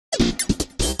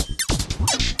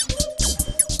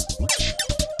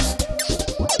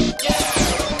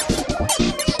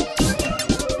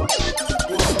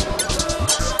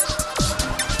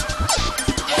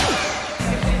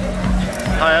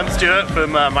Stuart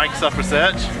from Microsoft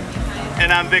Research.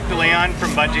 And I'm Victor Leon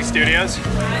from Bungie Studios.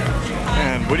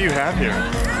 And what do you have here?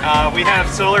 We have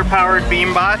solar-powered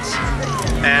B.E.A.M bots,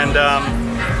 and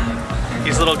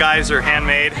these little guys are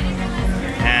handmade,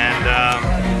 and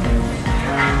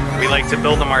we like to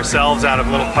build them ourselves out of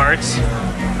little parts,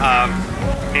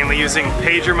 mainly using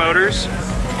pager motors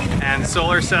and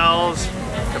solar cells,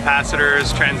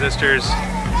 capacitors, transistors,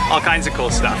 all kinds of cool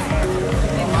stuff.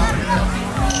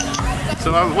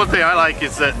 So one thing I like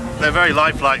is that they're very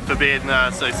lifelike for being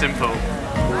so simple.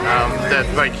 They're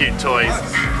very cute toys.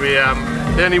 They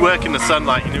only work in the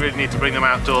sunlight. You really need to bring them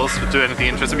outdoors to do anything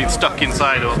interesting. Being stuck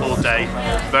inside all day,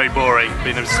 very boring,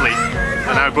 being asleep.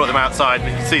 And now we brought them outside,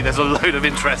 and you can see there's a load of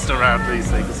interest around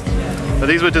these things. But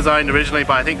these were designed originally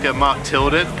by, I think, Mark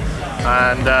Tilden,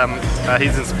 and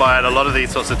he's inspired a lot of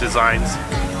these sorts of designs.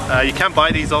 You can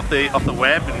buy these off the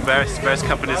web, and various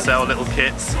companies sell little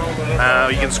kits.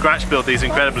 You can scratch build these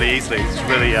incredibly easily. It's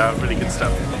really good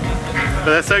stuff.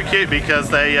 But they're so cute because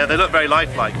they look very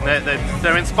lifelike.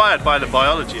 They're inspired by the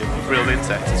biology of real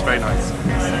insects. It's very nice.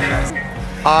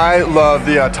 I love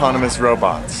the autonomous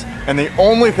robots, and the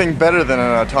only thing better than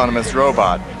an autonomous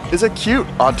robot is a cute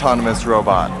autonomous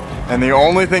robot. And the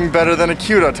only thing better than a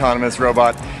cute autonomous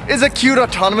robot is a cute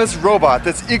autonomous robot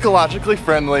that's ecologically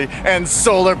friendly and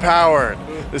solar powered.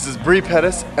 This is Bree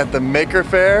Pettis at the Maker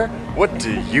Faire. What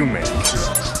do you make?